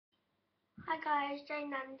Hi guys,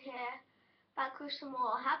 Jane Nand here, back with some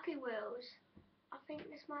more Happy Wheels. I think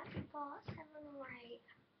this might be part 7 or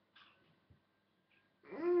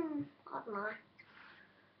 8. I don't know.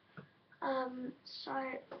 So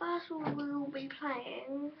first we will be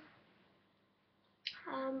playing,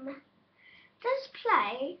 let's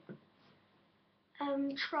play,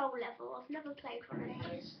 Troll Level. I've never played one of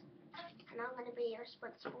these, and I'm going to be a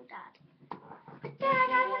responsible dad. But Dad,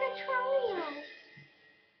 I want to troll you!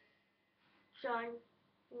 John,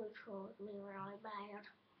 you trolled me really bad.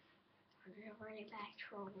 I did a really bad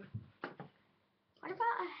troll. What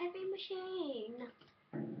about a heavy machine?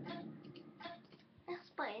 Let's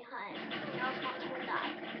play home. No possible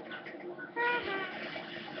die.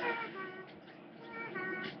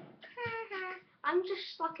 I'm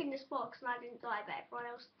just stuck in this box and I didn't die, but everyone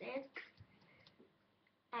else did.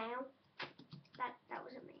 Ow. That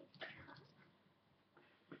wasn't me.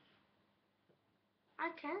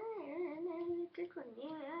 Okay, good one,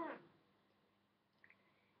 yeah.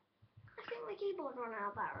 I think my keyboard ran out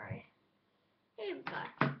of battery. Here we go.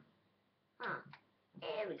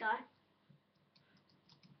 Here we go.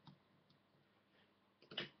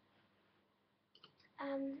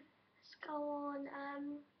 Let's go on,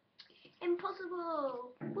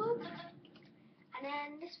 impossible. Whoop. And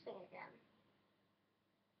then this thing again.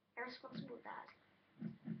 Irresponsible dad.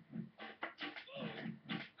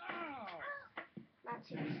 Let's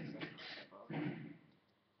see if this is impossible.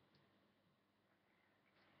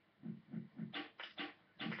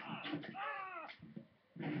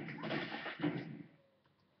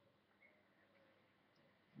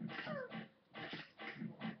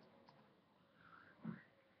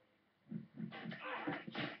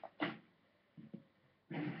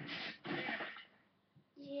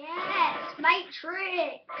 Yes,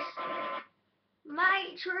 Matrix!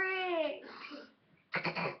 Matrix!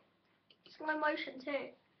 Slow motion too.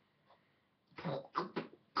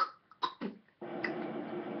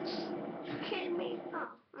 You kidding me? Oh,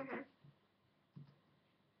 okay.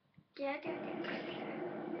 Yeah.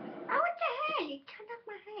 Oh, what the hell? You cut off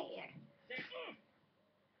my hair.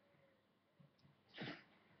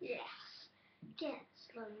 Yes. Get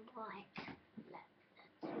slow right.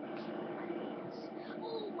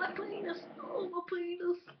 Oh, my penis. Oh, my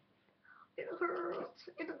penis. It hurts.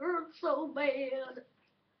 It hurts so bad.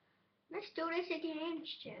 Let's do this again,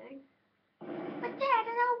 Jane. But Dad,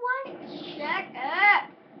 I don't want it. Shut up.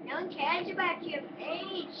 No one cares about your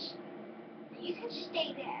face. You can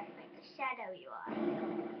stay there like the shadow you are.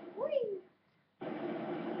 Whee!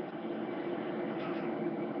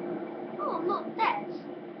 Oh, I'm not dead.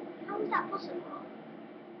 How is that possible?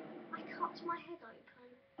 I cut my head open.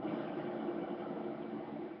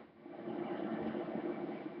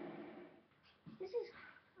 This is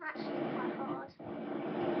actually quite hard.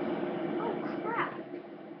 Oh crap.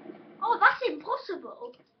 Oh, that's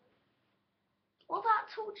impossible. What about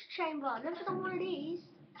torture chamber? Never done one of these.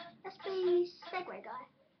 Let's be Segway guy.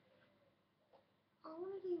 I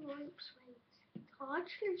want to do rope swings.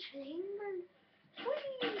 Torture chamber.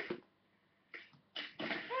 Whee!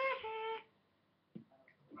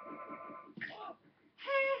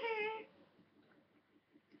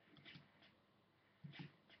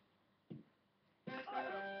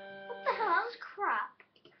 What the hell? That was crap.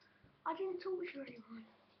 I didn't torture anyone.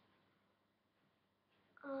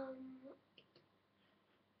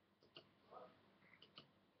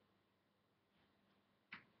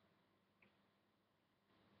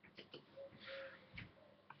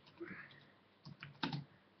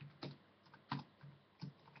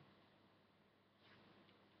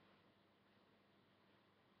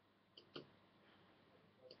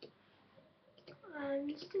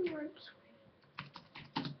 Let's do rope swing.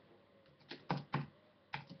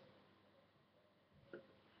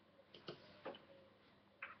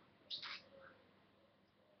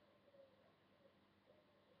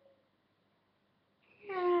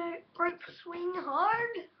 Rope swing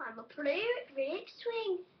hard. I'm a pro at rope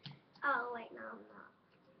swing. Oh wait, no, I'm not.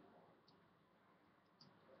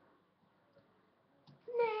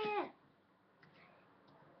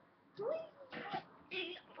 Nah.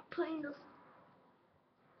 Whee! Playing this.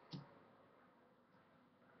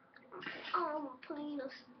 Oh, I'm playing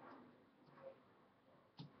this.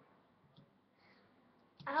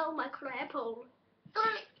 Oh, my crap hole.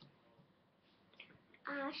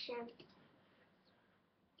 Awesome.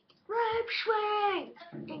 Rope swing!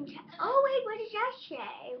 Oh wait, what does that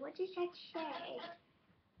say? What does that say?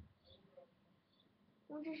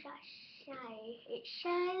 What does that say? It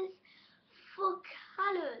says for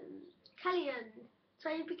Callion.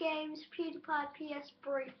 Toby Games, PewDiePie, PS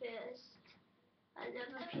Briefest.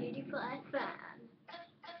 Another PewDiePie fan.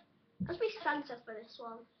 Let's be Santa for this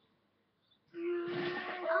one.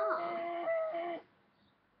 Oh.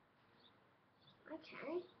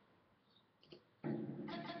 Okay.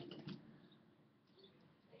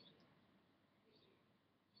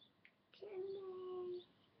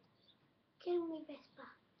 Kill me, Vespa.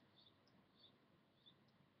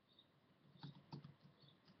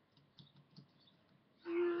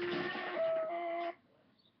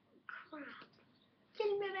 Crap.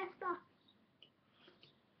 Kill me, Vespa.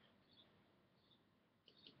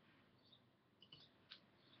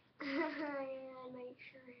 Yeah, make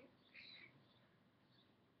sure.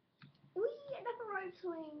 Whee! Another road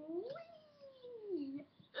swing. Whee!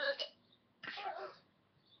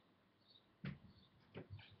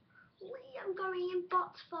 Whee! I'm going in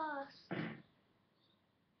bots first.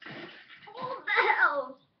 What the hell?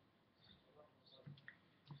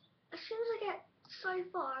 As soon as I get so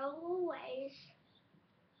far, I'll always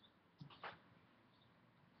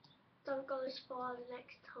don't go as far the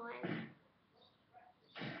next time.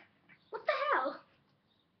 What the hell?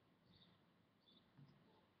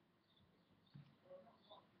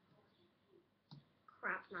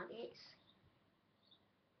 Crap nuggets.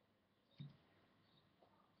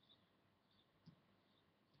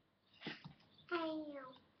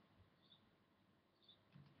 Ow.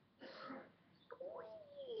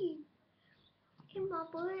 Whee! In my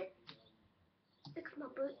butt. Look at my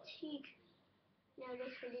butt cheek. No,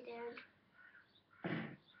 this really down.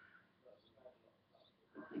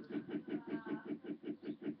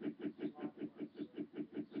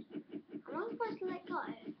 Am I supposed to let go?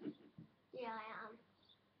 Yeah, I am.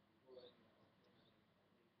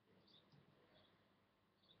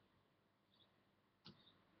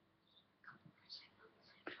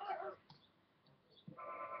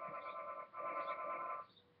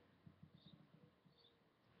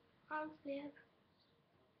 I'll flip.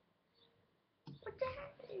 What the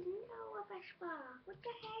hell? No, a Vespa. What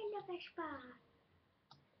the hell, a Vespa?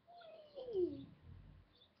 Whee!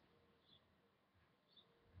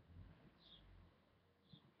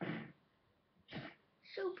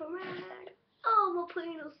 Superman. Oh, my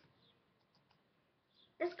penis.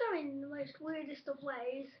 Let's go in the most weirdest of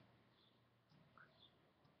ways.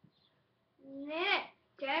 Nah,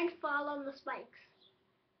 don't fall on the spikes.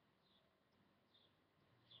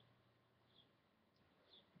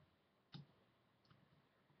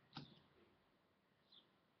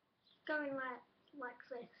 Going like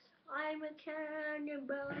this. I'm a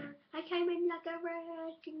cannonball. I came in like a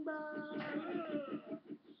wrecking ball.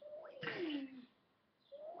 Whee!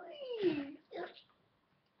 Whee!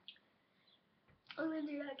 I'm gonna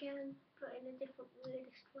do that again, but in a different,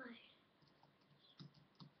 weirdest way.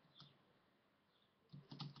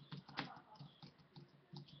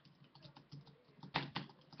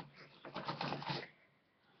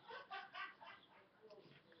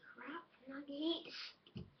 Crap nuggets.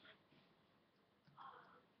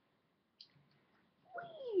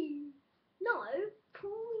 Whee! No, pull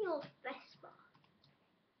me off Vespa.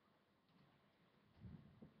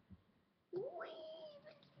 Whee!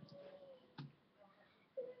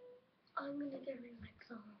 I'm gonna go in like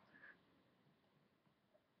so.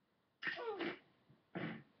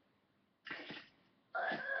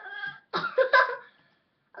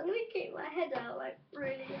 I'm gonna keep my head out like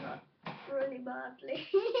really hot, really badly.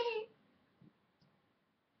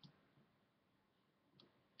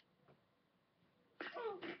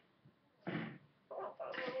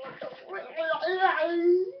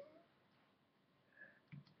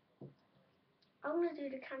 I'm gonna do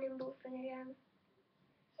the cannonball thing again.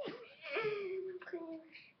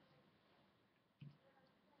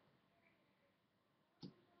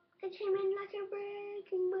 I came in like a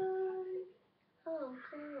wrecking ball. Oh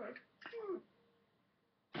god.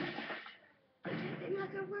 I came in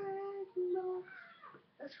like a wrecking ball.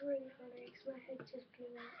 That's really funny because my head just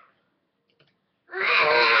blew out.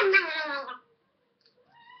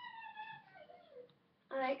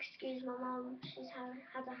 Excuse my mum, she's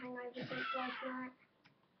had a hangover since last night.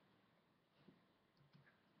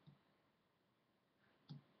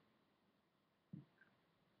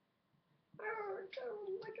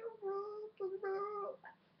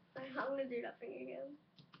 I'm gonna do that thing again.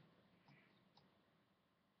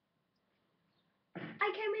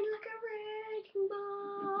 I came in like a wrecking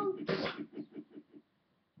ball.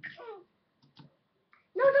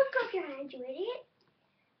 No, don't clap your hands, you idiot.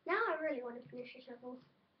 Now I really want to finish this level.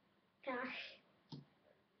 Gosh.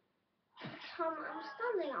 I'm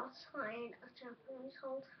standing outside a Japanese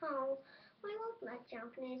hotel. I love like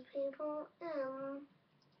Japanese people.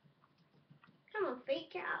 Come on, feet,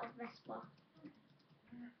 get out of Vespa.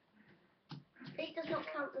 Feet does not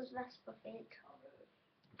count as Vespa feet.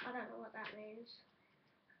 I don't know what that means.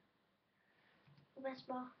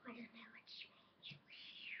 Vespa, I don't know which.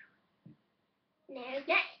 No,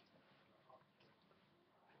 no.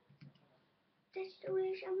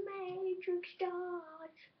 Destination Matrix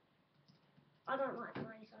start. I don't like the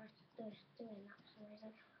way they're doing that for some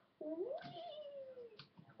reason.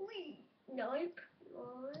 Whee! Whee! Nope.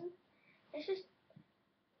 No. It's just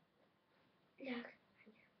look.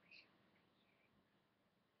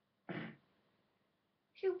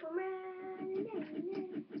 Superman.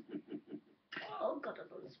 Oh god, I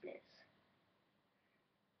don't splits.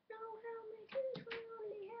 No helmet is my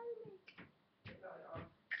only helmet.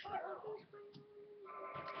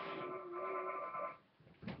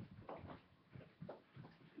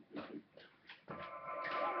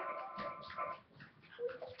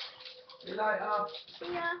 See you later.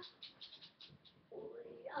 See ya.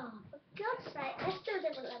 Oh, for God's sake, let's do a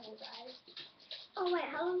different level, guys. Oh wait,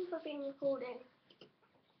 how long have I been recording?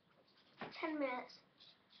 10 minutes.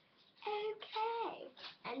 Okay.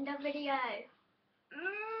 End of video.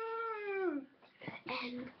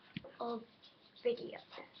 End of video.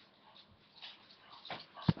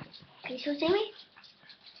 Can you still see me?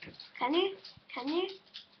 Can you? Can you?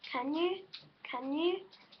 Can you? Can you?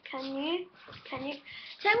 Can you? Can you?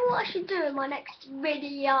 Tell me what I should do in my next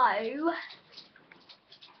video.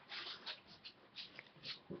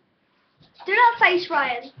 Do that face,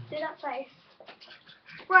 Ryan. Do that face.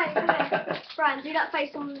 Ryan, come here. Ryan, do that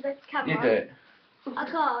face on the camera. You do it. I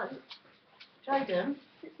can't. Jaden?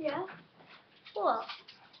 Yeah? What?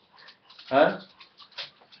 Huh?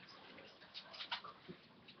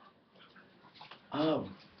 Oh.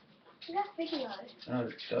 That's video. Oh,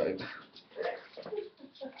 dope.